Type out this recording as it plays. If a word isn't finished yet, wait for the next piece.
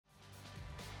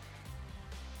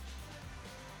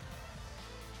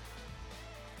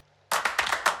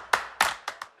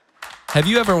Have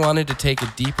you ever wanted to take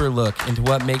a deeper look into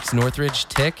what makes Northridge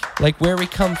tick? Like where we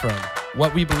come from,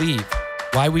 what we believe,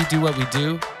 why we do what we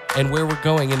do, and where we're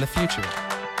going in the future?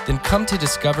 Then come to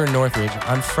Discover Northridge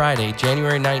on Friday,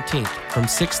 January 19th from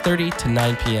 6:30 to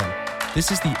 9 p.m.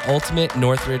 This is the ultimate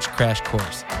Northridge crash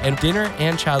course, and dinner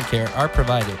and childcare are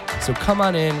provided. So come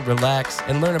on in, relax,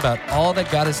 and learn about all that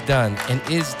God has done and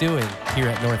is doing here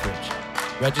at Northridge.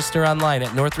 Register online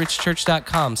at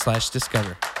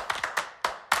northridgechurch.com/discover.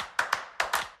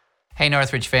 Hey,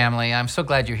 Northridge family, I'm so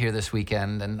glad you're here this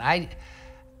weekend, and I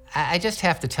just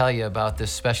have to tell you about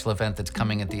this special event that's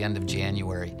coming at the end of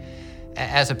January.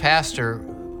 As a pastor,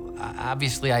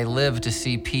 obviously I live to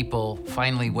see people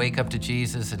finally wake up to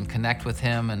Jesus and connect with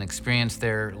Him and experience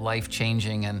their life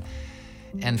changing, and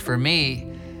for me,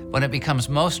 when it becomes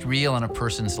most real in a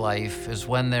person's life is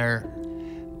when they're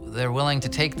willing to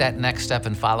take that next step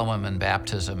and follow Him in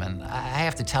baptism. And I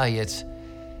have to tell you, it's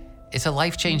a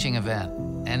life-changing event.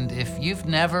 And if you've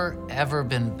never, ever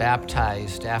been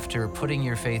baptized after putting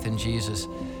your faith in Jesus,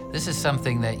 this is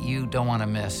something that you don't want to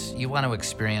miss. You want to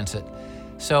experience it.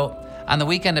 So on the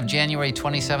weekend of January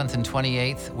 27th and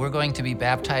 28th, we're going to be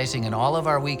baptizing in all of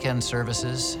our weekend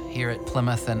services here at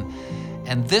Plymouth.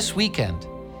 And this weekend,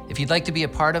 if you'd like to be a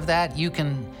part of that, you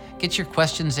can get your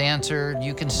questions answered,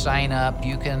 you can sign up,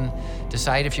 you can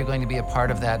decide if you're going to be a part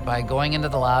of that by going into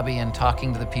the lobby and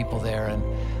talking to the people there. And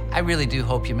I really do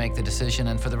hope you make the decision.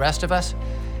 And for the rest of us,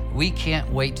 we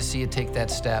can't wait to see you take that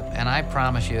step. And I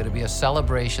promise you, it'll be a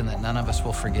celebration that none of us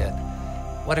will forget.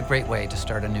 What a great way to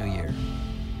start a new year.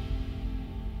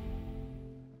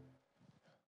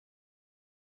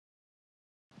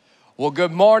 Well,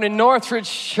 good morning,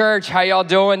 Northridge Church. How y'all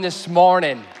doing this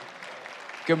morning?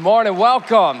 Good morning,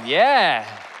 welcome. Yeah.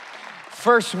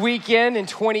 First weekend in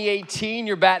 2018,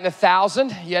 you're batting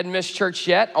 1,000. You hadn't missed church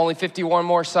yet. Only 51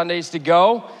 more Sundays to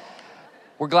go.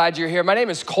 We're glad you're here. My name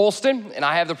is Colston, and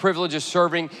I have the privilege of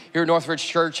serving here at Northridge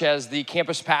Church as the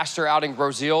campus pastor out in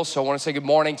Grosseal. So I want to say good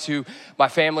morning to my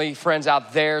family, friends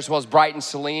out there, as well as Brighton,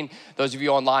 Celine, those of you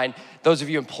online, those of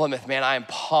you in Plymouth. Man, I am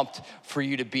pumped for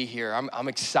you to be here. I'm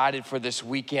excited for this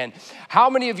weekend. How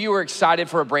many of you are excited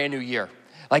for a brand new year?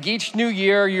 Like each new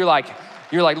year, you're like,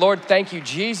 Lord, thank you,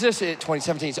 Jesus.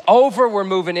 2017 is over. We're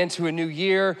moving into a new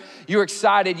year. You're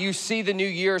excited. You see the new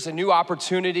year as a new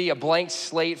opportunity, a blank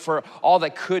slate for all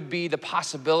that could be. The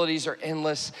possibilities are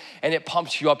endless, and it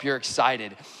pumps you up. You're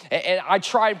excited. And I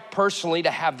try personally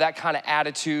to have that kind of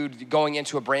attitude going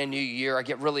into a brand new year. I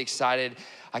get really excited.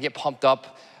 I get pumped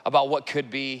up about what could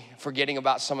be, forgetting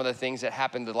about some of the things that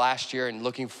happened the last year and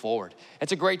looking forward.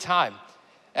 It's a great time.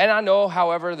 And I know,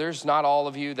 however, there's not all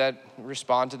of you that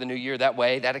respond to the new year that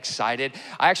way, that excited.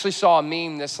 I actually saw a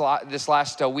meme this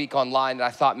last week online that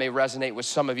I thought may resonate with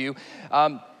some of you.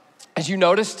 As you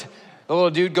noticed, the little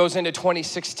dude goes into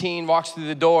 2016, walks through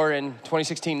the door, and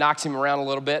 2016 knocks him around a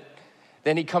little bit.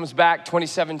 Then he comes back,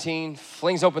 2017,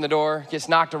 flings open the door, gets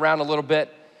knocked around a little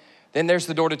bit. Then there's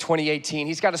the door to 2018.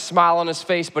 He's got a smile on his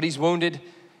face, but he's wounded.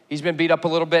 He's been beat up a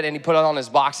little bit, and he put on his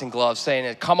boxing gloves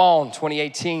saying, come on,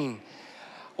 2018.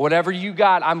 Whatever you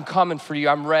got, I'm coming for you.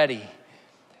 I'm ready.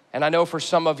 And I know for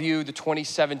some of you, the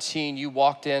 2017, you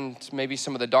walked into maybe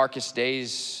some of the darkest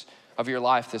days of your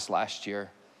life this last year.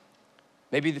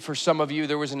 Maybe for some of you,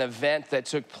 there was an event that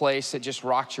took place that just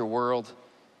rocked your world.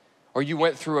 Or you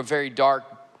went through a very dark,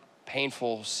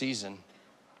 painful season.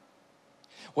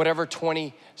 Whatever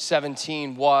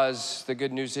 2017 was, the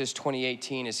good news is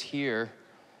 2018 is here.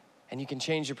 And you can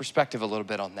change your perspective a little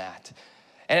bit on that.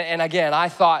 And again, I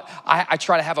thought I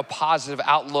try to have a positive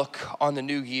outlook on the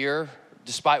new year,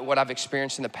 despite what I've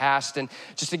experienced in the past. And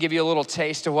just to give you a little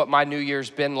taste of what my new year's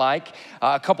been like,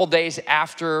 a couple days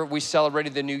after we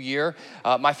celebrated the new year,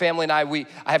 my family and I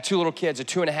have two little kids, a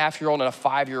 2.5-year-old and a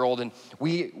 5-year-old, and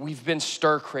we've been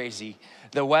stir crazy.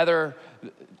 The weather,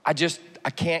 I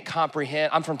can't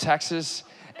comprehend. I'm from Texas,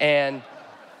 and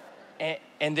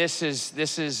this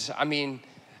is, I mean,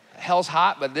 hell's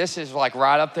hot, but this is like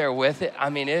right up there with it. I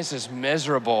mean, this is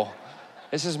miserable.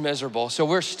 This is miserable. So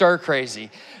we're stir crazy.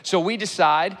 So we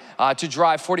decide to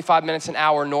drive 45 minutes an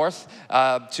hour north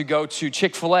to go to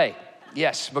Chick-fil-A.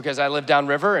 Yes, because I live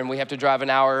downriver and we have to drive an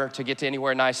hour to get to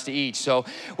anywhere nice to eat. So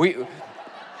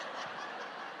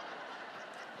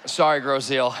sorry,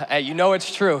 Grosseal. Hey, you know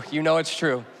it's true. You know it's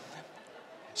true.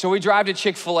 So we drive to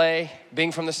Chick-fil-A.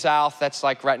 Being from the South, that's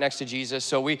like right next to Jesus.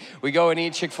 So we go and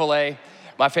eat Chick-fil-A.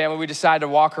 My family, we decided to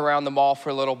walk around the mall for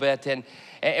a little bit, and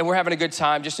we're having a good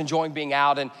time, just enjoying being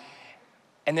out, and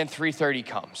then 3:30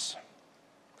 comes.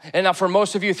 And now for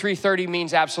most of you, 3:30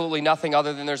 means absolutely nothing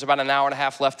other than there's about an hour and a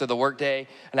half left of the workday,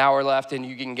 an hour left, and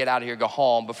you can get out of here, go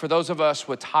home. But for those of us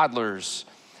with toddlers,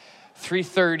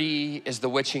 3:30 is the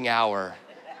witching hour.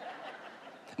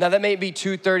 Now that may be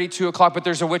 2:30, 2 o'clock, but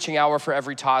there's a witching hour for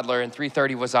every toddler, and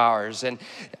 3:30 was ours. And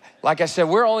like I said,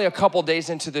 we're only a couple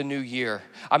days into the new year.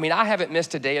 I mean, I haven't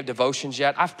missed a day of devotions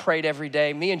yet. I've prayed every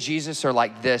day. Me and Jesus are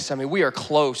like this. I mean, we are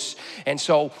close. And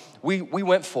so we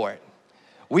went for it.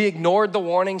 We ignored the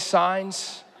warning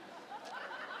signs.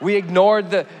 We ignored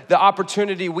the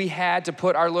opportunity we had to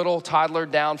put our little toddler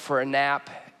down for a nap,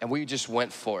 and we just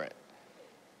went for it.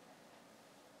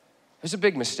 It was a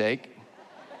big mistake.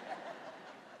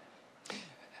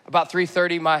 About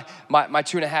 3:30, my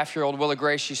 2.5-year-old Willa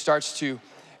Grace, she starts to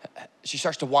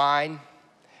whine,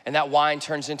 and that whine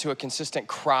turns into a consistent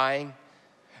crying,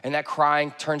 and that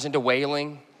crying turns into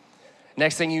wailing.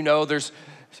 Next thing you know, there's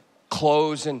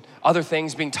clothes and other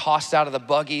things being tossed out of the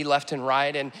buggy left and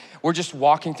right, and we're just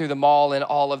walking through the mall, and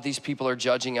all of these people are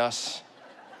judging us.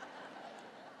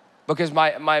 Because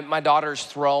my daughter's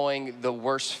throwing the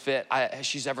worst fit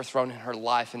she's ever thrown in her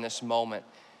life in this moment.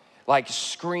 Like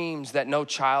screams that no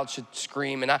child should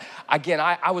scream. And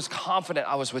I was confident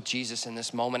I was with Jesus in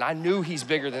this moment. I knew he's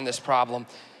bigger than this problem.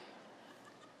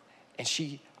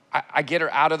 And I get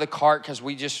her out of the cart because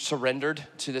we just surrendered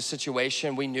to the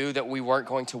situation. We knew that we weren't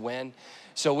going to win.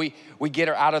 So we get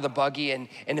her out of the buggy, and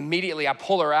immediately I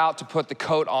pull her out to put the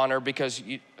coat on her because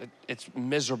it's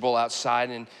miserable outside,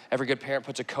 and every good parent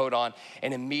puts a coat on,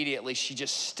 and immediately she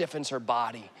just stiffens her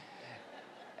body.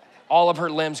 All of her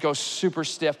limbs go super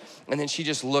stiff, and then she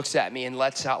just looks at me and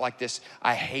lets out like this,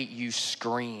 "I hate you"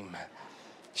 scream.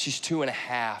 She's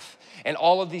 2.5, and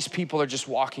all of these people are just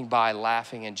walking by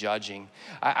laughing and judging.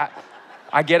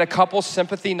 I get a couple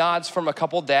sympathy nods from a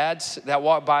couple dads that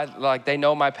walk by like they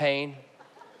know my pain.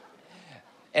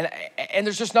 And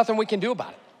there's just nothing we can do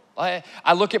about it.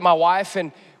 I look at my wife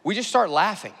and we just start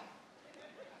laughing.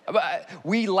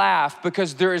 We laugh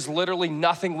because there is literally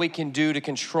nothing we can do to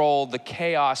control the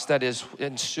chaos that is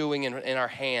ensuing in our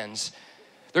hands.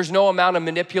 There's no amount of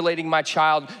manipulating my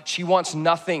child. She wants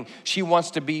nothing. She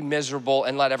wants to be miserable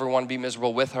and let everyone be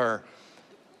miserable with her.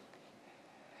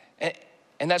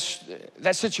 And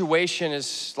that situation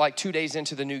is like 2 days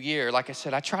into the new year. Like I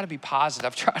said, I try to be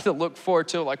positive. I try to look forward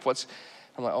to like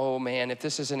I'm like, oh man, if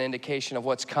this is an indication of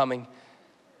what's coming.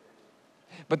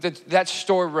 But that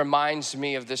story reminds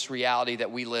me of this reality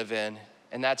that we live in,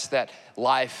 and that's that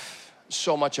life,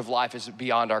 so much of life is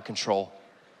beyond our control.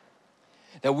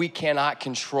 That we cannot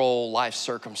control life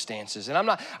circumstances. And I'm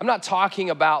not talking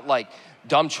about like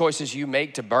dumb choices you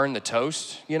make to burn the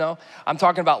toast, you know? I'm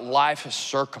talking about life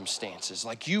circumstances.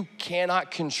 Like you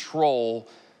cannot control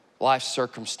life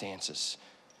circumstances.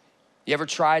 You ever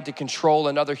tried to control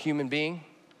another human being?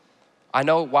 I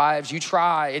know, wives, you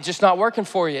try. It's just not working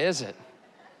for you, is it?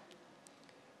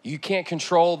 You can't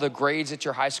control the grades that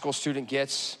your high school student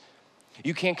gets.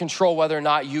 You can't control whether or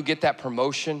not you get that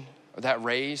promotion or that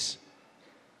raise.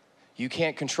 You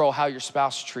can't control how your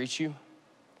spouse treats you.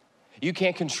 You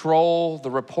can't control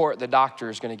the report the doctor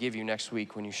is going to give you next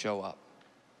week when you show up.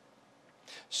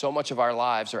 So much of our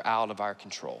lives are out of our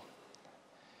control.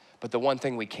 But the one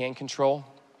thing we can control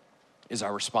is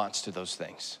our response to those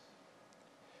things.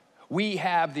 We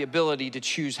have the ability to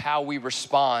choose how we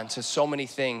respond to so many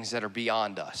things that are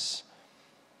beyond us.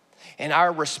 And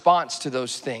our response to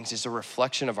those things is a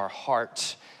reflection of our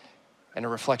heart and a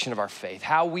reflection of our faith.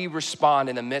 How we respond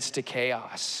in the midst of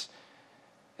chaos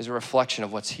is a reflection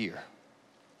of what's here.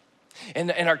 And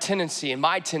our tendency, and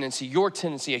my tendency, your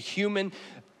tendency, a human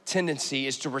tendency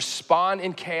is to respond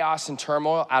in chaos and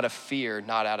turmoil out of fear,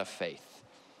 not out of faith.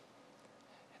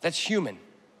 That's human.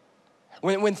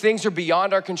 When things are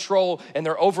beyond our control and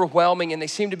they're overwhelming and they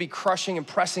seem to be crushing and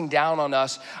pressing down on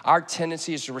us, our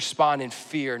tendency is to respond in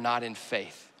fear, not in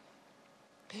faith.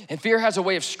 And fear has a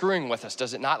way of screwing with us,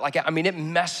 does it not? It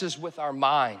messes with our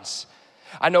minds.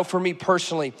 I know for me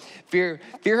personally, fear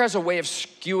has a way of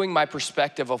skewing my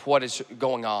perspective of what is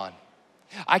going on.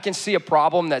 I can see a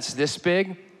problem that's this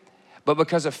big, but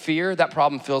because of fear, that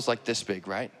problem feels like this big,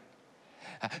 right?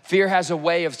 Fear has a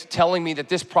way of telling me that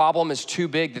this problem is too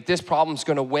big, that this problem's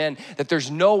gonna win, that there's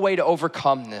no way to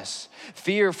overcome this.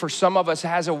 Fear, for some of us,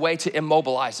 has a way to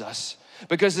immobilize us.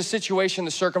 Because the situation,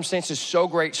 the circumstance is so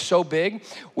great, so big,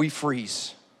 we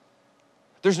freeze.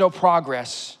 There's no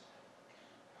progress.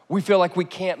 We feel like we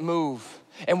can't move.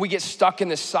 And we get stuck in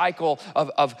this cycle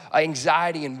of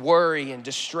anxiety and worry and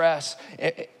distress,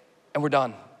 and we're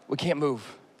done. We can't move.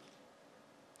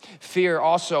 Fear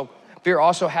also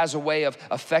has a way of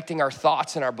affecting our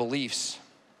thoughts and our beliefs.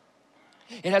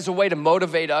 It has a way to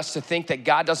motivate us to think that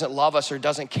God doesn't love us or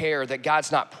doesn't care, that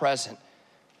God's not present.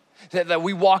 That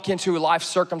we walk into life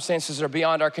circumstances that are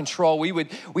beyond our control.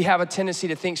 We have a tendency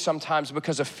to think sometimes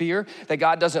because of fear that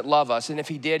God doesn't love us. And if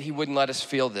he did, he wouldn't let us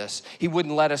feel this. He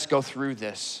wouldn't let us go through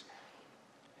this.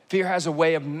 Fear has a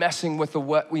way of messing with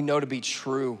what we know to be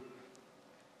true.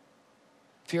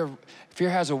 Fear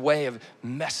has a way of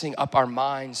messing up our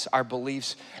minds, our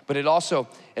beliefs, but it also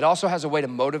has a way to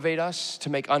motivate us to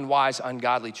make unwise,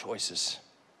 ungodly choices.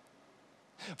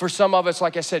 For some of us,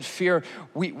 like I said, fear,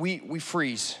 we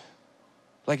freeze.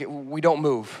 Like we don't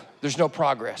move. There's no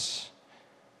progress.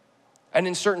 And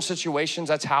in certain situations,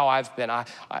 that's how I've been.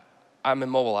 I'm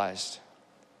immobilized.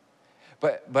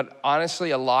 But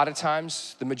honestly, a lot of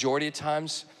times, the majority of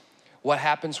times, what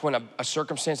happens when a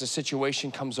circumstance, a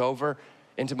situation comes over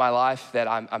into my life that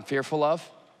I'm fearful of,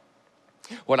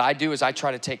 what I do is I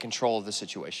try to take control of the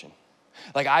situation.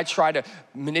 Like I try to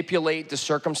manipulate the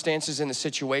circumstances in the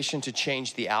situation to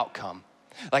change the outcome.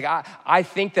 Like I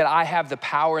think that I have the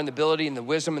power and the ability and the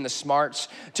wisdom and the smarts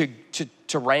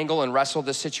to wrangle and wrestle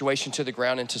this situation to the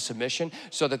ground into submission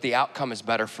so that the outcome is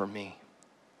better for me.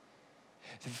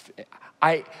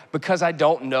 Because I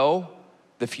don't know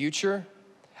the future,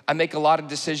 I make a lot of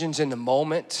decisions in the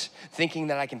moment, thinking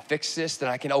that I can fix this, that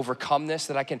I can overcome this,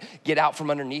 that I can get out from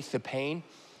underneath the pain.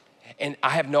 And I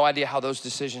have no idea how those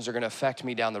decisions are gonna affect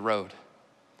me down the road.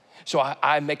 So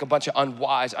I make a bunch of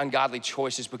unwise, ungodly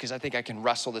choices because I think I can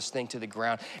wrestle this thing to the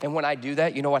ground. And when I do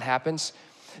that, you know what happens?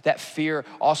 That fear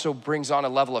also brings on a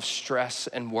level of stress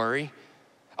and worry,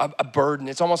 a burden.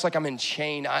 It's almost like I'm in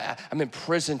chain. I'm in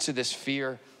prison to this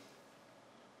fear.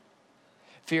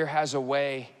 Fear has a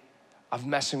way of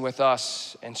messing with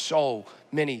us and so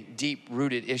many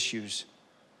deep-rooted issues.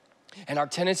 And our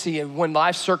tendency, when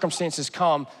life circumstances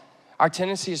come, our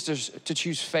tendency is to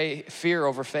choose fear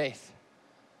over faith.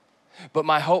 But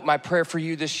my hope, my prayer for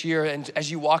you this year, and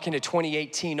as you walk into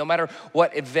 2018, no matter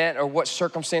what event or what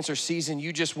circumstance or season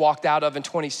you just walked out of in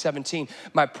 2017,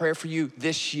 my prayer for you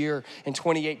this year in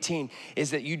 2018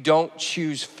 is that you don't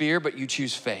choose fear, but you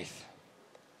choose faith.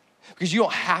 Because you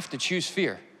don't have to choose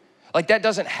fear. Like that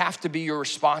doesn't have to be your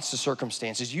response to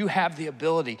circumstances. You have the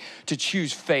ability to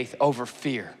choose faith over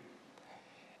fear.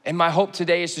 And my hope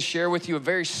today is to share with you a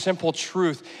very simple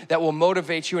truth that will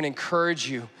motivate you and encourage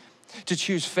you to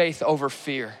choose faith over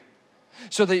fear,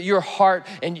 so that your heart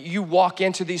and you walk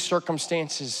into these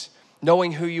circumstances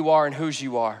knowing who you are and whose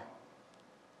you are.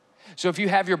 So if you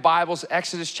have your Bibles,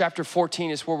 Exodus chapter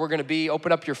 14 is where we're gonna be.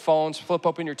 Open up your phones, flip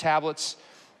open your tablets.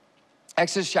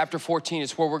 Exodus chapter 14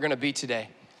 is where we're gonna be today.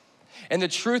 And the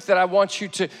truth that I want you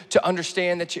to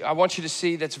understand, I want you to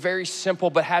see that's very simple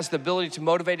but has the ability to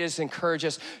motivate us, encourage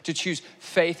us to choose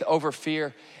faith over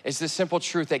fear is the simple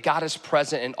truth that God is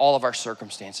present in all of our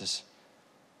circumstances.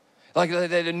 Like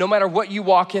no matter what you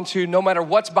walk into, no matter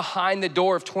what's behind the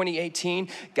door of 2018,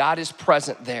 God is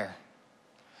present there.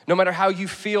 No matter how you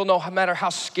feel, no matter how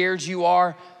scared you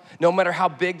are, no matter how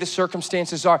big the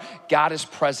circumstances are, God is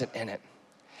present in it.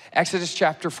 Exodus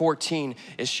chapter 14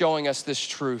 is showing us this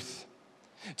truth.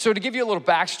 So to give you a little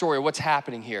backstory of what's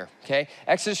happening here, okay?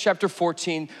 Exodus chapter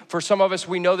 14, for some of us,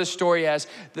 we know this story as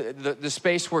the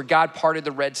space where God parted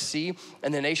the Red Sea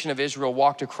and the nation of Israel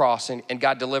walked across and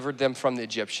God delivered them from the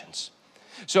Egyptians.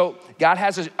 So God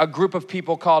has a group of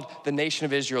people called the nation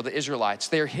of Israel, the Israelites.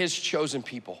 They are his chosen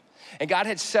people. And God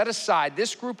had set aside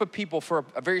this group of people for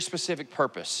a very specific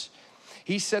purpose.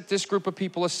 He set this group of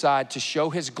people aside to show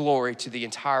his glory to the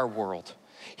entire world.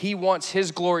 He wants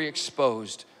his glory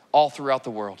exposed all throughout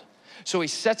the world. So he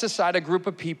sets aside a group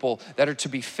of people that are to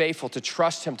be faithful, to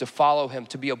trust him, to follow him,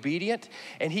 to be obedient,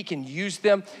 and he can use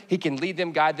them, he can lead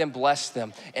them, guide them, bless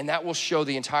them, and that will show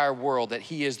the entire world that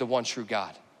he is the one true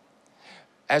God.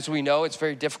 As we know, it's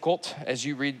very difficult as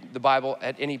you read the Bible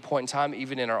at any point in time,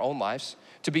 even in our own lives,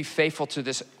 to be faithful to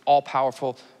this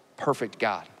all-powerful, perfect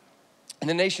God. And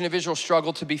the nation of Israel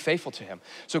struggled to be faithful to him.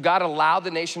 So God allowed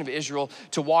the nation of Israel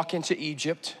to walk into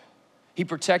Egypt. He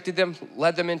protected them,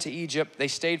 led them into Egypt. They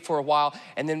stayed for a while,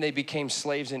 and then they became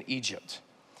slaves in Egypt.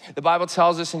 The Bible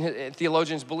tells us, and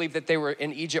theologians believe that they were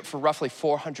in Egypt for roughly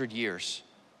 400 years.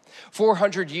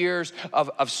 400 years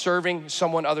of serving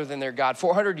someone other than their God.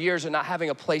 400 years of not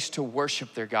having a place to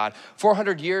worship their God.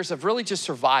 400 years of really just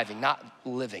surviving, not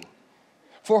living.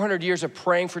 400 years of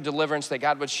praying for deliverance that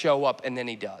God would show up, and then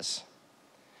he does.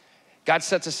 God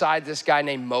sets aside this guy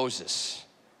named Moses,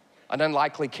 an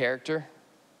unlikely character.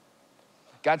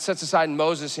 God sets aside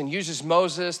Moses and uses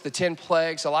Moses, the 10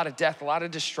 plagues, a lot of death, a lot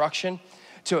of destruction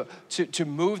to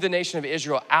move the nation of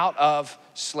Israel out of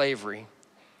slavery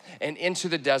and into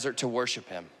the desert to worship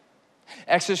him.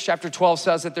 Exodus chapter 12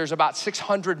 says that there's about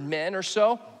 600 men or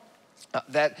so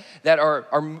that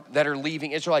are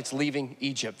leaving, Israelites leaving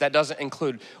Egypt. That doesn't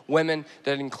include women,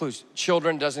 that includes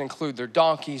children, doesn't include their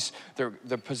donkeys, their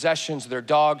possessions, their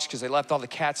dogs, because they left all the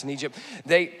cats in Egypt.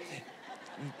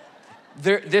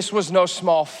 This was no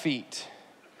small feat.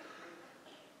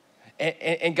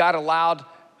 And God allowed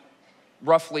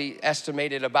roughly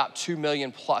estimated about 2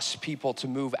 million plus people to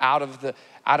move out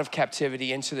of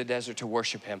captivity into the desert to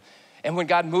worship him. And when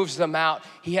God moves them out,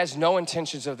 he has no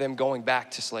intentions of them going back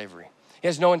to slavery. He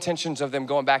has no intentions of them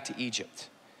going back to Egypt.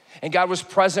 And God was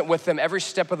present with them every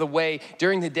step of the way.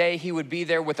 During the day, he would be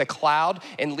there with a cloud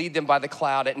and lead them by the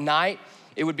cloud. At night,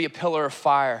 it would be a pillar of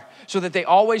fire, so that they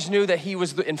always knew that he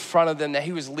was in front of them, that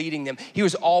he was leading them. He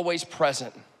was always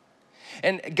present.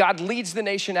 And God leads the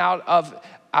nation out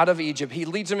of Egypt. He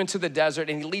leads them into the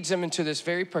desert, and he leads them into this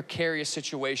very precarious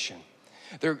situation.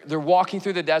 They're walking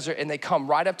through the desert, and they come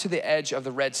right up to the edge of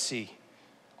the Red Sea.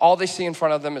 All they see in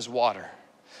front of them is water.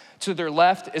 To their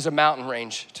left is a mountain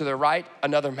range. To their right,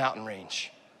 another mountain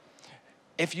range.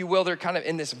 If you will, they're kind of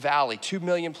in this valley. 2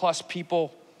 million plus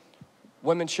people,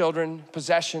 women, children,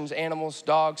 possessions, animals,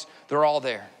 dogs, they're all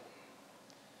there.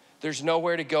 There's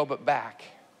nowhere to go but back.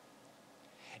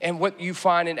 And what you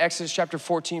find in Exodus chapter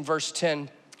 14, verse 10,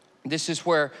 this is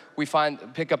where we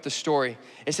pick up the story.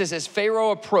 It says, as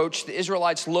Pharaoh approached, the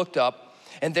Israelites looked up,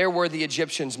 and there were the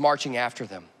Egyptians marching after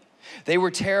them. They were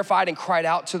terrified and cried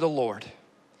out to the Lord.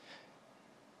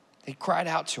 They cried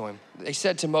out to him. They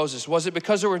said to Moses, was it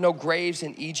because there were no graves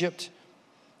in Egypt?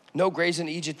 No graves in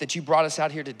Egypt that you brought us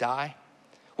out here to die?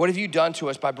 What have you done to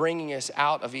us by bringing us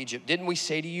out of Egypt? Didn't we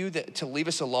say to you that to leave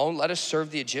us alone, let us serve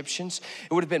the Egyptians?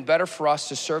 It would have been better for us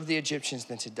to serve the Egyptians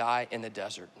than to die in the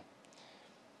desert.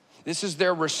 This is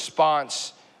their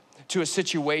response to a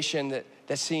situation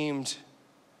that seemed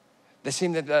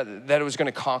that it was going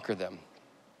to conquer them.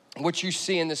 What you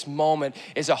see in this moment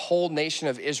is a whole nation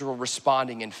of Israel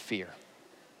responding in fear.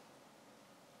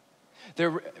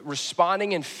 They're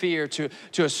responding in fear to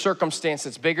a circumstance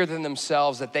that's bigger than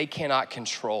themselves that they cannot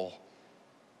control.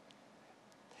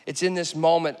 It's in this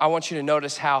moment, I want you to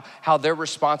notice how their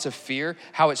response of fear,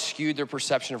 how it skewed their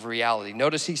perception of reality.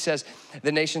 Notice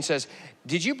the nation says,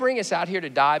 did you bring us out here to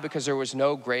die because there was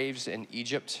no graves in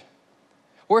Egypt?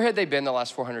 Where had they been the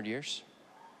last 400 years?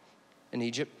 In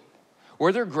Egypt?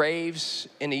 Were there graves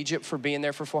in Egypt for being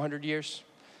there for 400 years?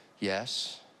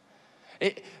 Yes.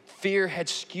 Fear had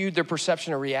skewed their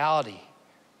perception of reality.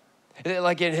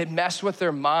 Like it had messed with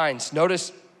their minds.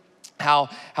 Notice how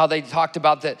they talked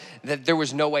about that there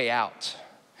was no way out.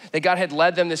 That God had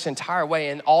led them this entire way,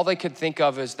 and all they could think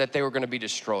of is that they were going to be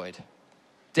destroyed.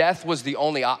 Death was the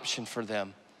only option for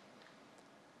them.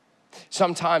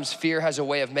 Sometimes fear has a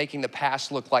way of making the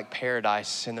past look like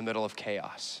paradise in the middle of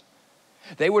chaos.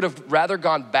 They would have rather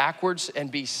gone backwards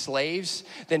and be slaves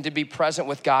than to be present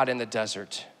with God in the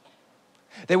desert.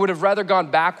 They would have rather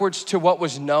gone backwards to what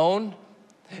was known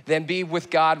than be with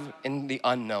God in the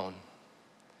unknown.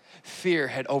 Fear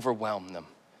had overwhelmed them.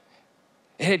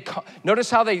 Notice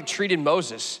how they treated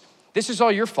Moses. This is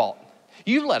all your fault.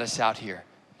 You let us out here.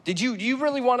 Do you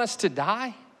really want us to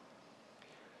die?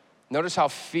 Notice how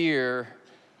fear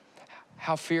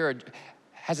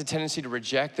has a tendency to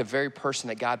reject the very person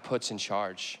that God puts in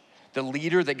charge. The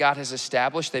leader that God has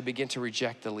established, they begin to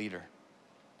reject the leader.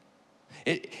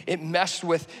 It messed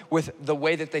with the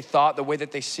way that they thought, the way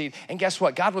that they see. And guess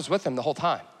what? God was with them the whole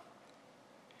time.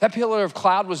 That pillar of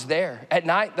cloud was there. At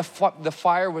night, the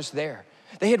fire was there.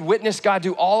 They had witnessed God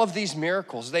do all of these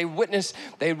miracles. They had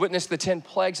witnessed the 10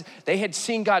 plagues. They had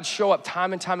seen God show up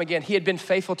time and time again. He had been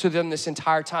faithful to them this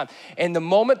entire time. And the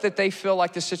moment that they feel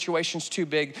like the situation's too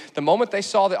big, the moment they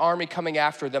saw the army coming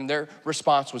after them, their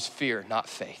response was fear, not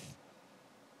faith.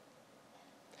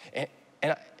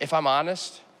 And if I'm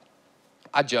honest,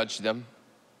 I judged them.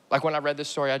 Like when I read this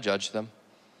story, I judged them.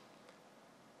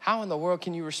 How in the world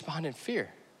can you respond in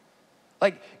fear?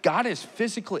 Like God is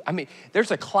physically, there's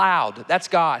a cloud, that's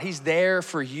God. He's there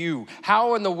for you.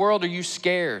 How in the world are you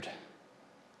scared?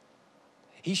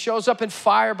 He shows up in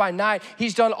fire by night.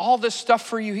 He's done all this stuff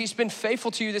for you. He's been faithful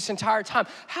to you this entire time.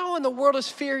 How in the world is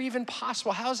fear even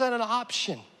possible? How is that an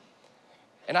option?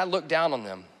 And I looked down on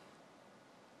them.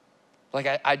 Like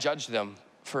I judged them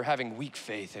for having weak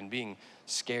faith and being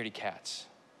scaredy cats.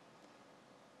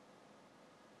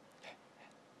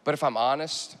 But if I'm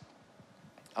honest,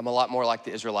 I'm a lot more like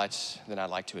the Israelites than I'd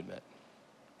like to admit.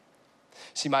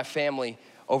 See, my family,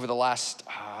 over the last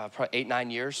probably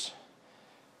 8-9 years,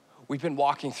 we've been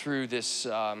walking through this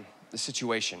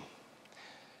situation.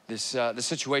 The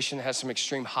situation has some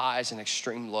extreme highs and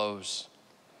extreme lows.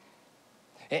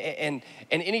 And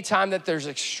anytime that there's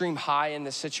extreme high in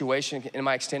this situation in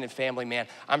my extended family, man,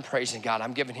 I'm praising God.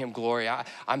 I'm giving him glory.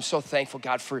 I'm so thankful,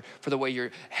 God, for the way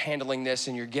you're handling this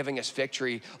and you're giving us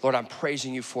victory. Lord, I'm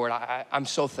praising you for it. I'm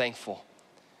so thankful.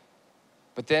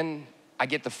 But then I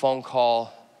get the phone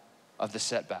call of the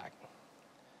setback.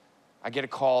 I get a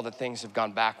call that things have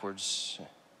gone backwards.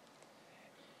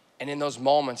 And in those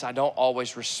moments, I don't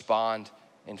always respond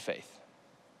in faith.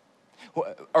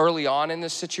 Early on in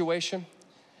this situation,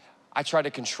 I tried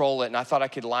to control it, and I thought I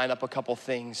could line up a couple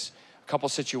things, a couple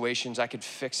situations. I could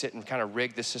fix it and kind of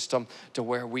rig the system to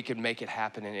where we could make it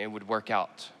happen and it would work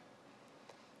out.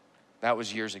 That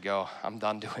was years ago. I'm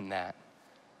done doing that.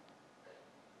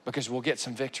 Because we'll get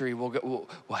some victory, we'll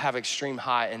have extreme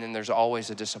high, and then there's always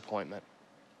a disappointment.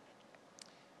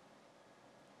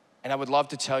 And I would love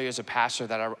to tell you as a pastor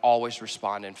that I always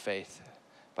respond in faith,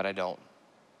 but I don't.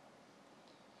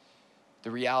 The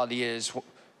reality is,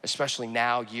 especially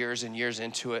now, years and years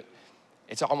into it,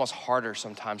 it's almost harder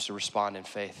sometimes to respond in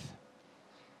faith.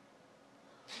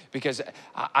 Because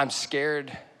I'm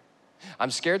scared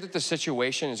that the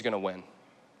situation is gonna win,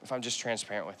 if I'm just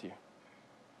transparent with you.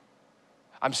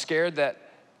 I'm scared that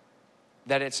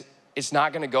it's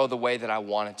not gonna go the way that I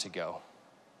want it to go.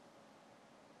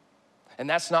 And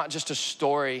that's not just a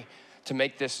story to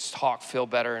make this talk feel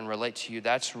better and relate to you.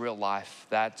 That's real life.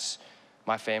 That's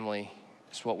my family.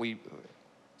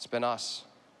 It's been us.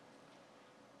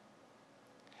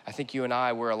 I think you and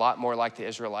I, we're a lot more like the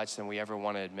Israelites than we ever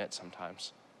want to admit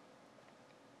sometimes.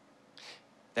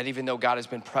 That even though God has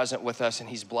been present with us and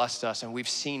he's blessed us and we've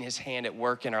seen his hand at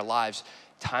work in our lives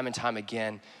time and time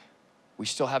again, we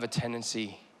still have a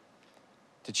tendency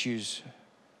to choose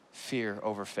fear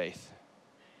over faith.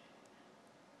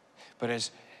 But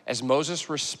as Moses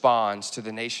responds to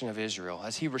the nation of Israel,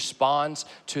 as he responds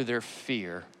to their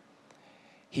fear,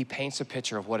 he paints a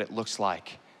picture of what it looks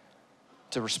like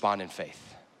to respond in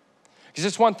faith. Because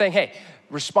it's one thing, hey,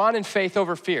 respond in faith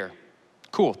over fear.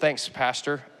 Cool, thanks,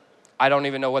 Pastor. I don't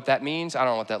even know what that means. I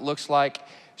don't know what that looks like.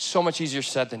 So much easier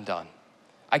said than done.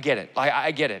 I get it,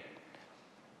 I get it.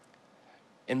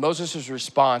 In Moses'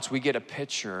 response, we get a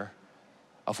picture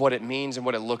of what it means and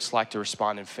what it looks like to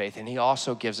respond in faith. And he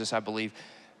also gives us, I believe,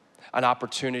 an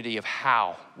opportunity of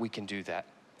how we can do that.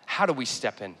 How do we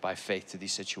step in by faith to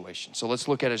these situations? So let's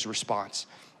look at his response.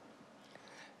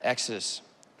 Exodus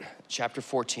chapter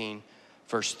 14,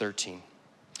 verse 13.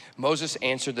 Moses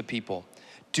answered the people,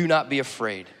 "Do not be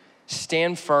afraid.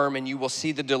 Stand firm and you will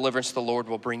see the deliverance the Lord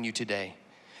will bring you today.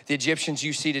 The Egyptians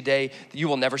you see today, you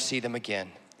will never see them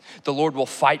again. The Lord will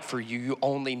fight for you. You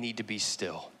only need to be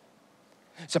still."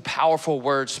 It's a powerful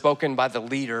word spoken by the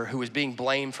leader who is being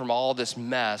blamed from all this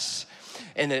mess.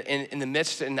 In the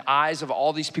midst, in the eyes of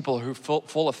all these people who are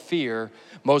full of fear,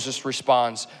 Moses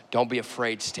responds, "Don't be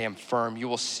afraid, stand firm. You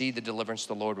will see the deliverance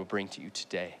the Lord will bring to you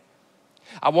today."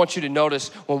 I want you to notice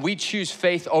when we choose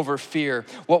faith over fear,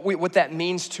 what that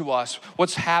means to us,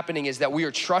 what's happening is that we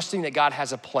are trusting that God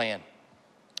has a plan.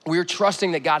 We are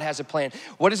trusting that God has a plan.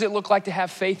 What does it look like to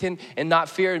have faith in and not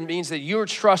fear? It means that you're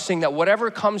trusting that whatever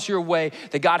comes your way,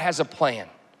 that God has a plan.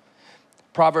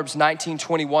 Proverbs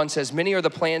 19:21 says, "Many are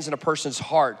the plans in a person's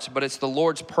heart, but it's the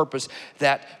Lord's purpose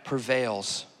that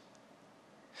prevails."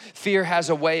 Fear has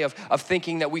a way of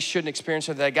thinking that we shouldn't experience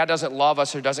it, that God doesn't love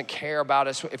us or doesn't care about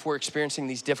us if we're experiencing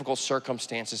these difficult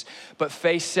circumstances. But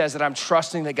faith says that I'm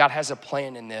trusting that God has a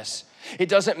plan in this. It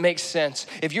doesn't make sense.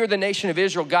 If you're the nation of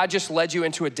Israel, God just led you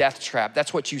into a death trap.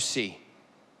 That's what you see.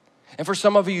 And for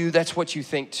some of you, that's what you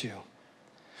think too.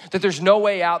 That there's no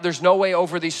way out, there's no way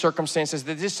over these circumstances,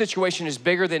 that this situation is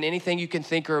bigger than anything you can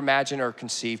think or imagine or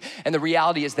conceive. And the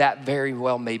reality is that very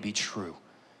well may be true.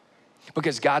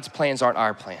 Because God's plans aren't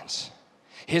our plans.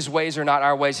 His ways are not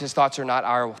our ways, his thoughts are not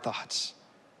our thoughts.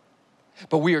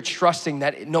 But we are trusting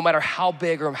that no matter how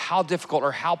big or how difficult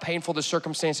or how painful the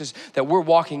circumstances that we're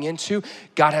walking into,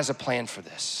 God has a plan for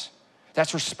this.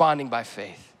 That's responding by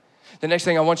faith. The next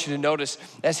thing I want you to notice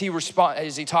as he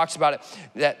talks about it,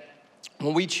 that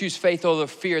when we choose faith over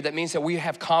fear, that means that we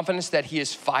have confidence that he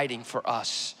is fighting for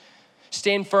us.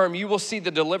 Stand firm. You will see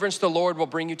the deliverance the Lord will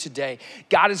bring you today.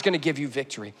 God is going to give you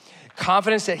victory.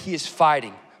 Confidence that he is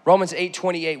fighting. Romans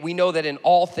 8:28, we know that in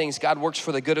all things God works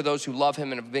for the good of those who love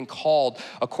him and have been called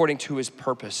according to his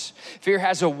purpose. Fear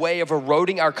has a way of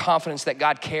eroding our confidence that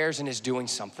God cares and is doing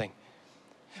something.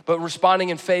 But responding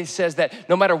in faith says that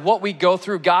no matter what we go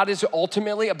through, God is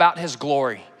ultimately about his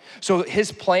glory. So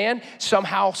his plan,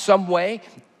 somehow, some way,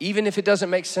 even if it doesn't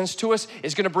make sense to us,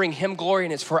 is gonna bring him glory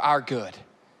and it's for our good.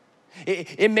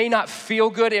 It may not feel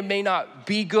good, it may not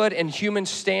be good in human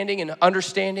standing and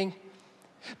understanding,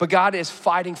 but God is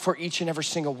fighting for each and every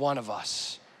single one of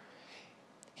us.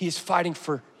 He is fighting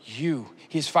for you.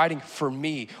 He is fighting for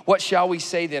me. What shall we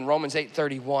say then? Romans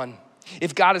 8:31.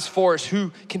 If God is for us,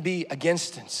 who can be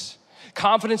against us?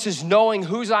 Confidence is knowing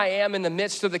whose I am in the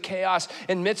midst of the chaos,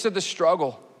 in the midst of the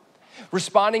struggle.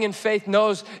 Responding in faith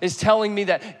is telling me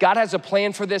that God has a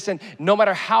plan for this, and no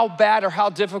matter how bad or how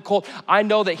difficult, I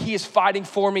know that he is fighting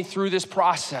for me through this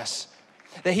process.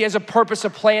 That he has a purpose, a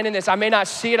plan in this. I may not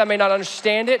see it, I may not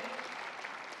understand it,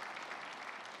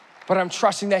 but I'm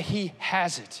trusting that he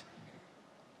has it.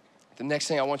 The next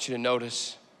thing I want you to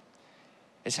notice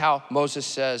is how Moses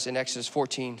says in Exodus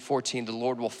 14:14, the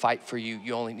Lord will fight for you.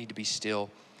 You only need to be still.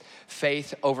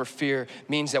 Faith over fear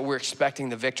means that we're expecting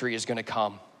the victory is gonna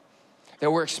come.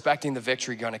 That we're expecting the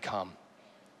victory gonna come.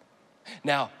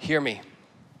 Now, hear me.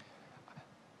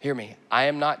 I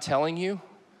am not telling you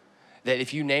that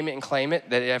if you name it and claim it,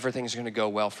 that everything's gonna go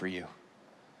well for you.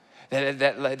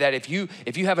 That if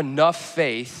you have enough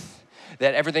faith,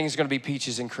 that everything's gonna be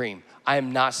peaches and cream. I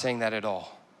am not saying that at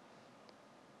all.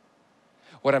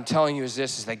 What I'm telling you is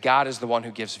this, is that God is the one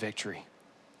who gives victory.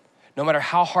 No matter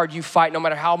how hard you fight, no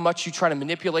matter how much you try to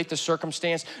manipulate the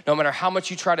circumstance, no matter how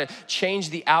much you try to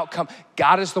change the outcome,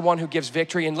 God is the one who gives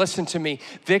victory. And listen to me,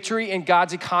 victory in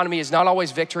God's economy is not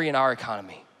always victory in our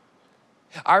economy.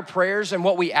 Our prayers and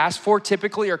what we ask for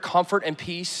typically are comfort and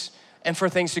peace and for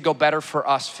things to go better for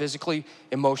us physically,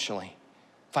 emotionally,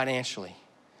 financially.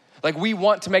 Like we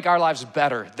want to make our lives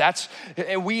better.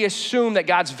 And we assume that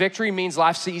God's victory means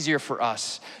life's easier for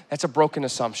us. That's a broken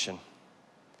assumption.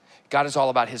 God is all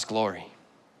about his glory.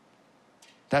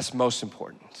 That's most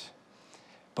important.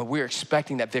 But we're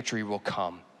expecting that victory will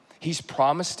come. He's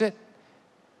promised it,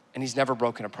 and he's never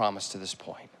broken a promise to this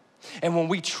point. And when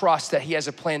we trust that he has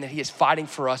a plan, that he is fighting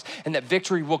for us, and that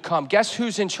victory will come, guess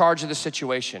who's in charge of the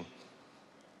situation?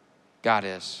 God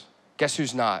is. Guess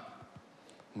who's not?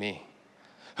 Me.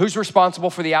 Who's responsible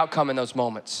for the outcome in those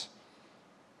moments?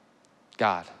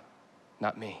 God,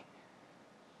 not me.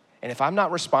 And if I'm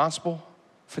not responsible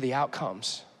for the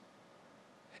outcomes,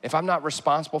 if I'm not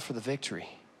responsible for the victory,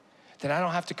 then I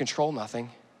don't have to control nothing.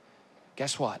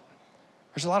 Guess what?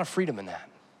 There's a lot of freedom in that.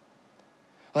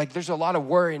 Like there's a lot of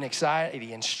worry and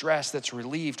anxiety and stress that's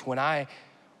relieved when I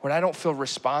don't feel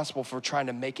responsible for trying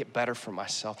to make it better for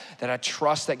myself, that I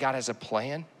trust that God has a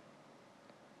plan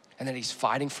and that he's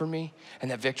fighting for me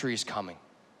and that victory is coming.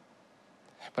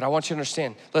 But I want you to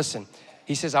understand, listen,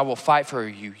 he says, I will fight for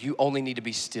you. You only need to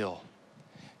be still.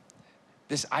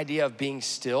 This idea of being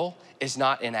still is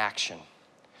not inaction.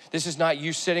 This is not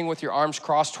you sitting with your arms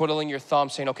crossed, twiddling your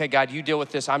thumbs, saying, okay, God, you deal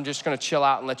with this. I'm just gonna chill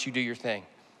out and let you do your thing.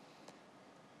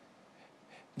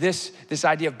 This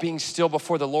idea of being still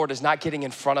before the Lord is not getting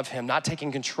in front of him, not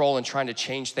taking control and trying to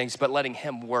change things, but letting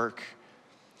him work.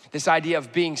 This idea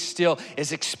of being still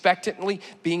is expectantly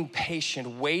being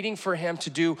patient, waiting for him to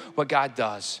do what God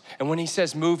does. And when he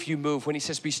says move, you move. When he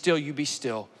says be still, you be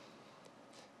still.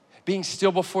 Being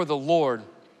still before the Lord,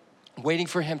 waiting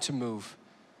for him to move.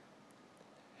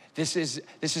 This is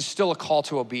still a call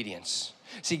to obedience.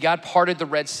 See, God parted the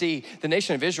Red Sea. The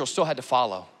nation of Israel still had to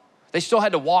follow. They still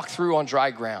had to walk through on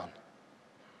dry ground.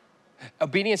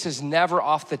 Obedience is never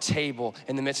off the table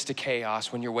in the midst of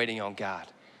chaos when you're waiting on God.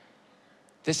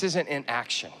 This isn't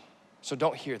inaction, so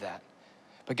don't hear that.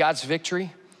 But God's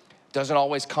victory doesn't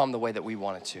always come the way that we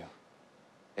want it to.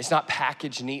 It's not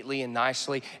packaged neatly and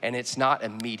nicely, and it's not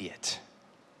immediate.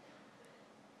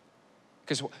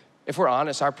 Because if we're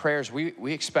honest, our prayers,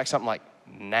 we expect something like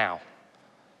now.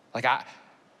 Like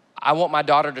I want my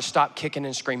daughter to stop kicking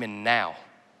and screaming now.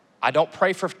 I don't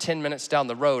pray for 10 minutes down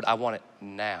the road, I want it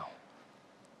now.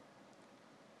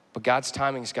 But God's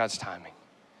timing is God's timing.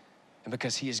 And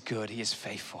because he is good, he is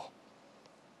faithful.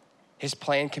 His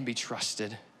plan can be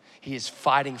trusted. He is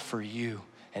fighting for you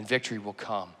and victory will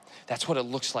come. That's what it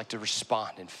looks like to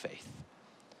respond in faith.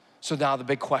 So now the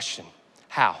big question,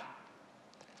 how?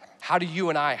 How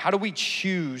do we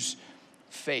choose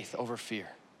faith over fear?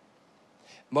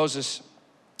 Moses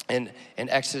in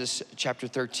Exodus chapter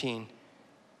 14,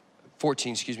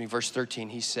 verse 13,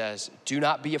 he says, do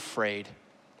not be afraid,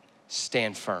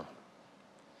 stand firm.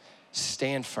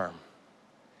 Stand firm.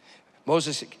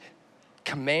 Moses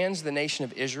commands the nation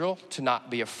of Israel to not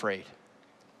be afraid.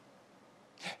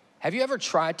 Have you ever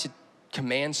tried to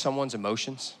command someone's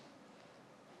emotions?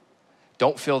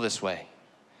 Don't feel this way.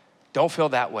 Don't feel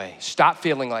that way. Stop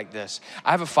feeling like this.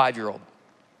 I have a 5-year-old,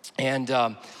 and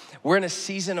we're in a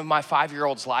season of my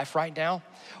 5-year-old's life right now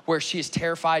where she is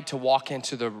terrified to walk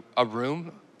into a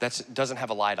room that doesn't have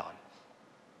a light on.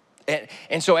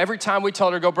 And so every time we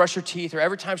tell her to go brush her teeth, or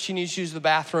every time she needs to use the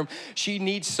bathroom, she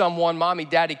needs someone, mommy,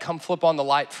 daddy, come flip on the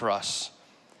light for us.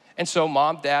 And so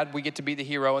mom, dad, we get to be the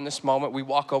hero in this moment. We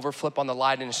walk over, flip on the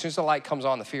light, and as soon as the light comes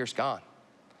on, the fear's gone.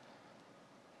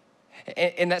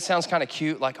 And that sounds kind of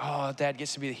cute, like, oh, dad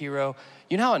gets to be the hero.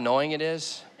 You know how annoying it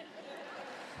is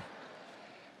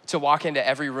to walk into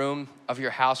every room of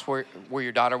your house where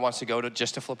your daughter wants to go to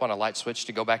just to flip on a light switch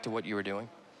to go back to what you were doing?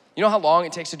 You know how long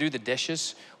it takes to do the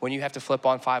dishes when you have to flip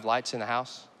on 5 lights in the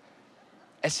house?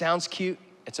 It sounds cute,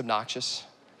 it's obnoxious.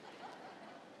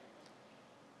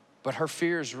 But her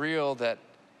fear is real and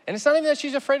it's not even that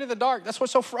she's afraid of the dark. That's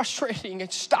what's so frustrating.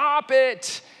 Stop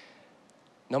it.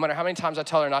 No matter how many times I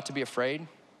tell her not to be afraid,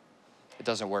 it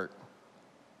doesn't work.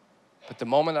 But the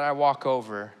moment that I walk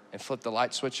over and flip the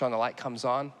light switch on, the light comes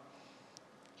on,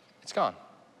 it's gone.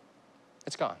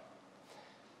 It's gone.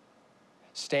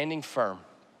 Standing firm.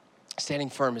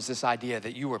 Standing firm is this idea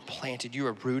that you are planted, you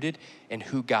are rooted in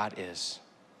who God is.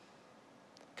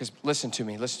 Because listen to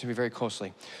me very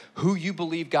closely. Who you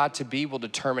believe God to be will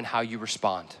determine how you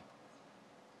respond.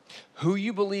 Who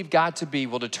you believe God to be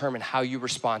will determine how you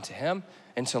respond to him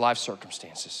and to life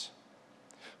circumstances.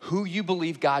 Who you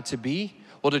believe God to be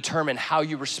will determine how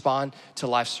you respond to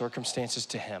life circumstances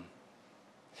to him.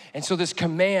 And so this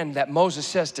command that Moses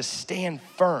says to stand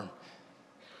firm,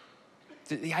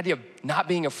 the idea of not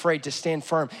being afraid to stand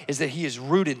firm is that he is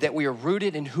rooted, that we are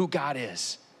rooted in who God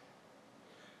is,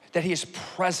 that he is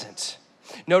present.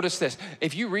 Notice this,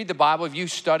 if you read the Bible, if you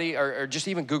study or just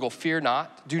even Google, fear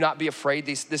not, do not be afraid,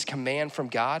 this command from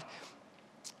God,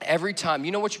 every time,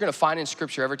 you know what you're gonna find in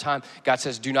scripture every time God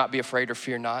says, do not be afraid or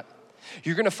fear not?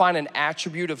 You're gonna find an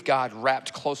attribute of God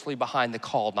wrapped closely behind the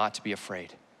call not to be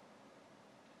afraid.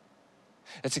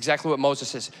 That's exactly what Moses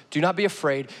says. Do not be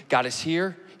afraid, God is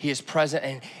here, he is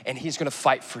present, and he's gonna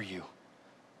fight for you.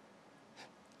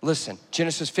 Listen,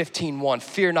 Genesis 15:1,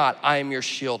 fear not, I am your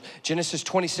shield. Genesis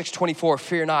 26:24,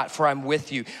 fear not, for I'm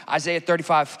with you. Isaiah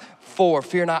 35:4,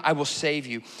 fear not, I will save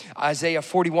you. Isaiah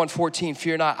 41:14,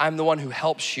 fear not, I'm the one who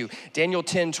helps you. Daniel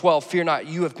 10:12, fear not,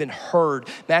 you have been heard.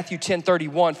 Matthew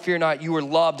 10:31, fear not, you are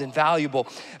loved and valuable.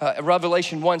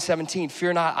 Revelation 1:17,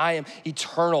 fear not, I am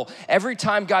eternal. Every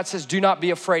time God says, do not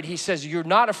be afraid, he says, you're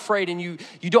not afraid and you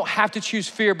don't have to choose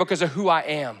fear because of who I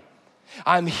am.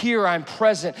 I'm here, I'm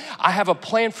present. I have a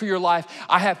plan for your life.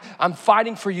 I'm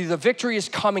fighting for you. The victory is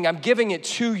coming. I'm giving it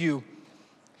to you.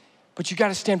 But you got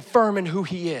to stand firm in who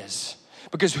he is,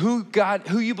 because who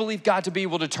you believe God to be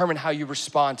will determine how you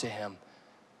respond to him.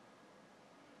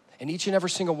 And each and every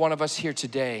single one of us here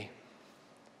today,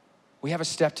 we have a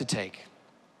step to take.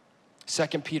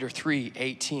 2 Peter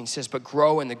 3:18 says, but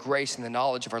grow in the grace and the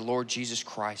knowledge of our Lord Jesus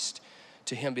Christ.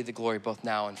 To him be the glory both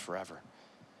now and forever.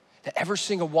 That every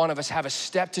single one of us have a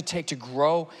step to take to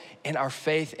grow in our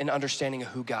faith and understanding of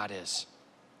who God is.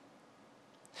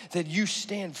 That you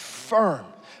stand firm,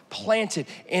 planted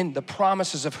in the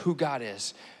promises of who God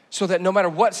is, so that no matter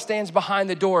what stands behind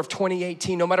the door of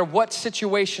 2018, no matter what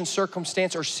situation,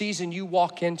 circumstance, or season you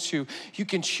walk into, you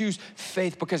can choose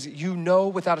faith because you know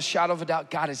without a shadow of a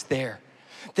doubt God is there,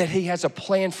 that he has a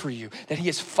plan for you, that he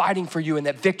is fighting for you, and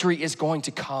that victory is going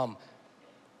to come.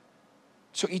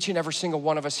 So each and every single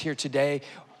one of us here today,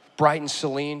 Brighton,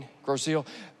 Celine, Grosjean,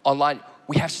 online,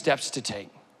 we have steps to take.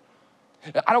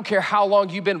 I don't care how long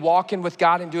you've been walking with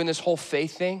God and doing this whole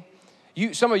faith thing.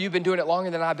 Some of you have been doing it longer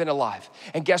than I've been alive.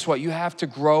 And guess what? You have to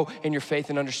grow in your faith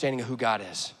and understanding of who God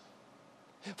is.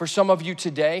 For some of you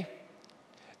today,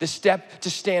 the step to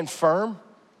stand firm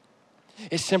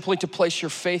is simply to place your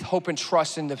faith, hope, and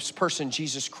trust in this person,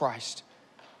 Jesus Christ.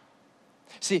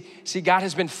 See, God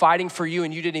has been fighting for you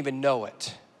and you didn't even know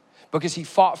it, because he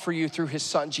fought for you through his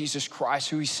son, Jesus Christ,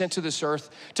 who he sent to this earth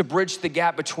to bridge the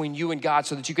gap between you and God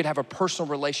so that you could have a personal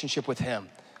relationship with him.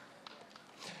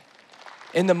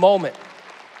 In the moment,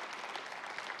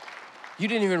 you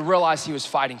didn't even realize he was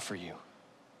fighting for you.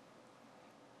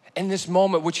 In this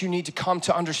moment, what you need to come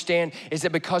to understand is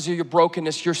that because of your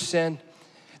brokenness, your sin,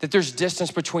 that there's distance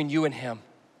between you and him.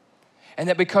 And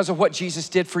that because of what Jesus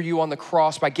did for you on the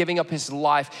cross, by giving up his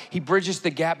life, he bridges the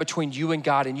gap between you and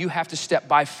God, and you have to step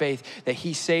by faith that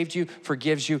he saved you,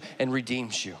 forgives you, and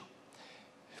redeems you.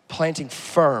 Planting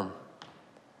firm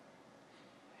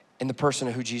in the person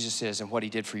of who Jesus is and what he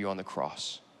did for you on the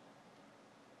cross.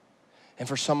 And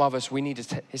for some of us,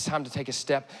 it's time to take a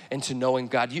step into knowing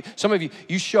God. Some of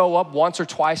you show up once or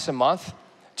twice a month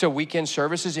to weekend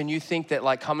services and you think that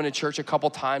like coming to church a couple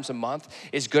times a month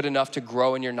is good enough to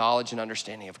grow in your knowledge and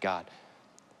understanding of God.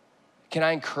 Can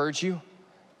I encourage you?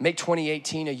 Make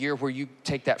 2018 a year where you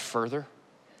take that further.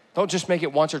 Don't just make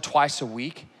it once or twice a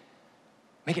week.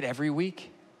 Make it every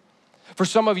week. For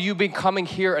some of you, you've been coming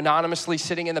here anonymously,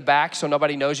 sitting in the back so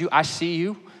nobody knows you. I see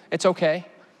you. It's okay.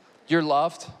 You're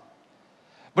loved.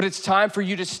 But it's time for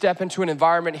you to step into an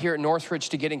environment here at Northridge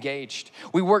to get engaged.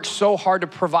 We work so hard to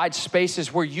provide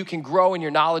spaces where you can grow in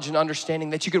your knowledge and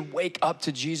understanding, that you can wake up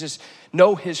to Jesus,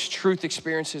 know his truth,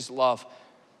 experience his love.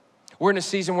 We're in a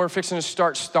season where we're fixing to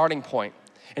start Starting Point.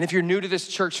 And if you're new to this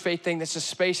church faith thing, this is a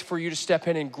space for you to step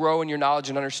in and grow in your knowledge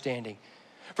and understanding.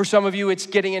 For some of you, it's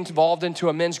getting involved into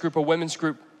a men's group, a women's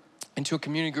group, into a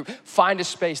community group. Find a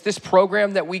space. This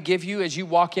program that we give you as you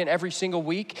walk in every single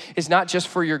week is not just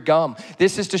for your gum.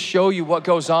 This is to show you what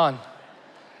goes on.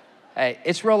 Hey,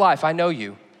 it's real life. I know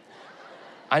you.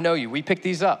 We picked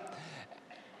these up.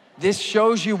 This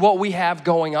shows you what we have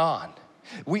going on.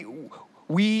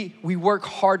 We work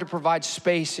hard to provide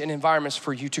space and environments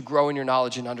for you to grow in your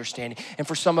knowledge and understanding. And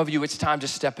for some of you, it's time to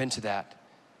step into that.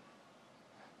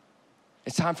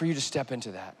 It's time for you to step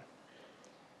into that.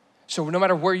 So no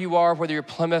matter where you are, whether you're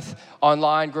Plymouth,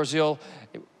 online, Grozil,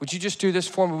 would you just do this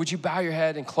for me? Would you bow your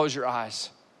head and close your eyes?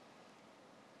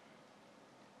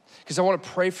 Because I want to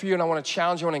pray for you and I want to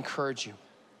challenge you, I want to encourage you.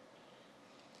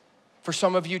 For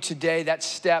some of you today, that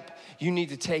step you need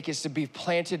to take is to be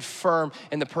planted firm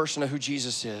in the person of who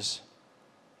Jesus is.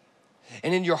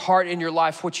 And in your heart, in your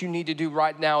life, what you need to do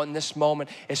right now in this moment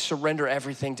is surrender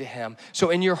everything to him.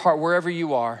 So in your heart, wherever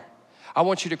you are, I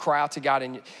want you to cry out to God.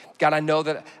 And God, I know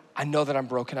that I'm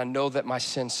broken. I know that my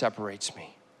sin separates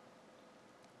me.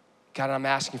 God, I'm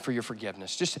asking for your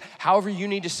forgiveness. Just however you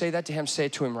need to say that to him, say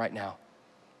it to him right now.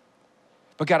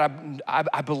 But God,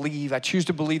 I choose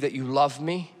to believe that you love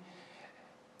me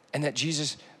and that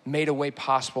Jesus made a way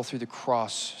possible through the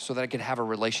cross so that I could have a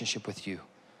relationship with you.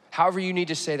 However you need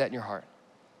to say that in your heart.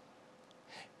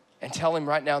 And tell him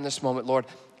right now in this moment, Lord,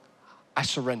 I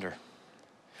surrender.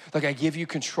 Like I give you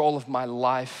control of my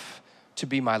life to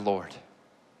be my Lord.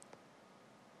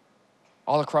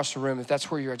 All across the room, if that's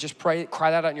where you're at, just cry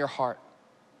that out in your heart.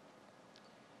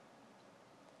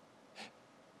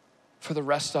 For the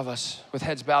rest of us, with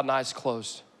heads bowed and eyes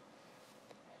closed,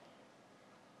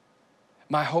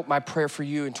 my hope, my prayer for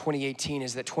you in 2018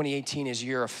 is that 2018 is a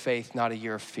year of faith, not a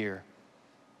year of fear.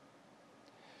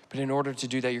 But in order to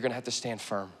do that, you're gonna have to stand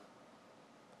firm.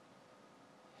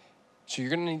 So you're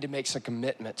gonna need to make some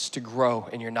commitments to grow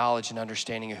in your knowledge and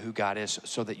understanding of who God is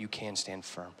so that you can stand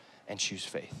firm and choose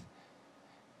faith.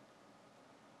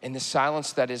 In the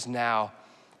silence that is now,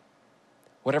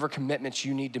 whatever commitments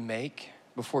you need to make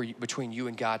between you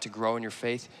and God to grow in your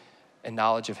faith and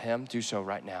knowledge of him, do so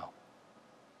right now.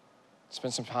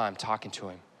 Spend some time talking to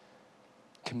him,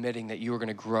 committing that you are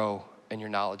gonna grow in your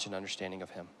knowledge and understanding of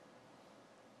him.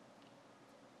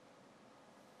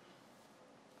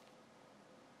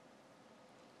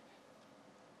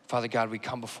 Father God, we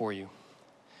come before you.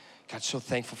 God, so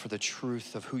thankful for the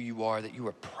truth of who you are, that you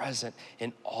are present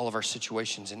in all of our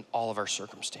situations, in all of our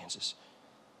circumstances.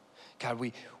 God,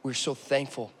 we're so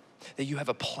thankful that you have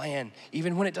a plan,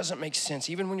 even when it doesn't make sense,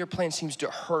 even when your plan seems to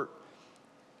hurt.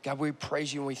 God, we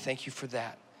praise you and we thank you for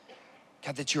that.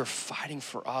 God, that you're fighting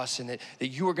for us and that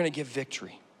you are gonna give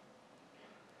victory.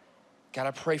 God,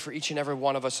 I pray for each and every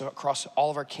one of us across all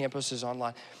of our campuses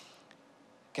online.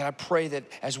 God, I pray that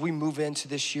as we move into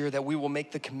this year that we will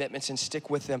make the commitments and stick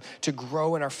with them to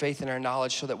grow in our faith and our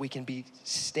knowledge so that we can be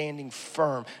standing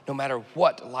firm no matter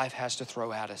what life has to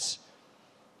throw at us.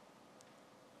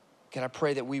 God, I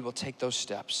pray that we will take those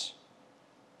steps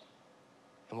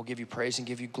and we'll give you praise and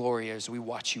give you glory as we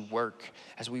watch you work,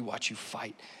 as we watch you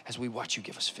fight, as we watch you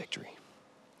give us victory.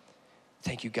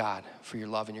 Thank you, God, for your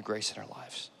love and your grace in our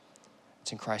lives.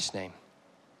 It's in Christ's name,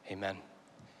 amen.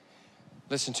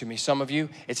 Listen to me, some of you,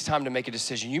 it's time to make a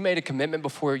decision. You made a commitment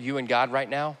before you and God right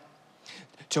now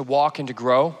to walk and to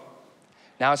grow.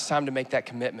 Now it's time to make that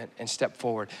commitment and step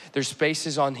forward. There's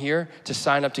spaces on here to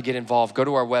sign up to get involved. Go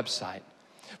to our website.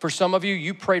 For some of you,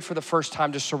 you prayed for the first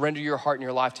time to surrender your heart and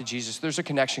your life to Jesus. There's a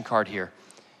connection card here.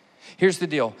 Here's the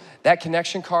deal. That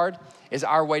connection card is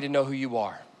our way to know who you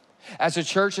are. As a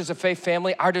church, as a faith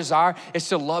family, our desire is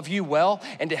to love you well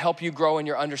and to help you grow in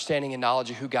your understanding and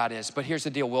knowledge of who God is. But here's the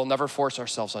deal, we'll never force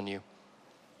ourselves on you.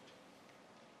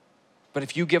 But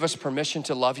if you give us permission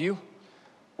to love you,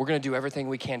 we're gonna do everything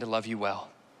we can to love you well.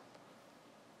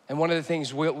 And one of the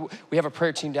things, we have a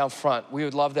prayer team down front. We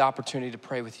would love the opportunity to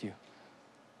pray with you.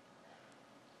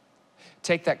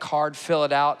 Take that card, fill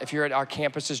it out. If you're at our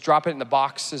campuses, drop it in the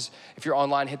boxes. If you're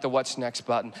online, hit the what's next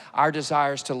button. Our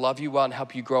desire is to love you well and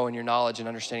help you grow in your knowledge and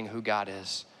understanding of who God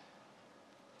is.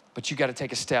 But you gotta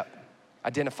take a step.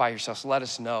 Identify yourselves. Let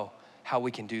us know how we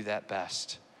can do that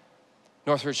best.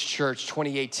 Northridge Church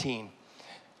 2018.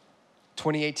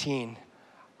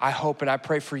 I hope and I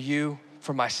pray for you,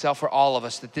 for myself, for all of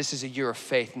us, that this is a year of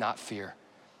faith, not fear.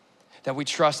 that we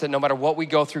trust that no matter what we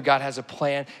go through, God has a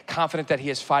plan, confident that he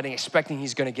is fighting, expecting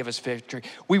he's gonna give us victory.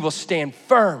 We will stand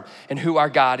firm in who our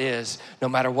God is, no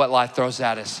matter what life throws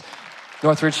at us.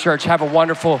 Northridge Church, have a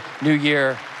wonderful new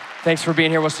year. Thanks for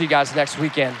being here. We'll see you guys next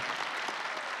weekend.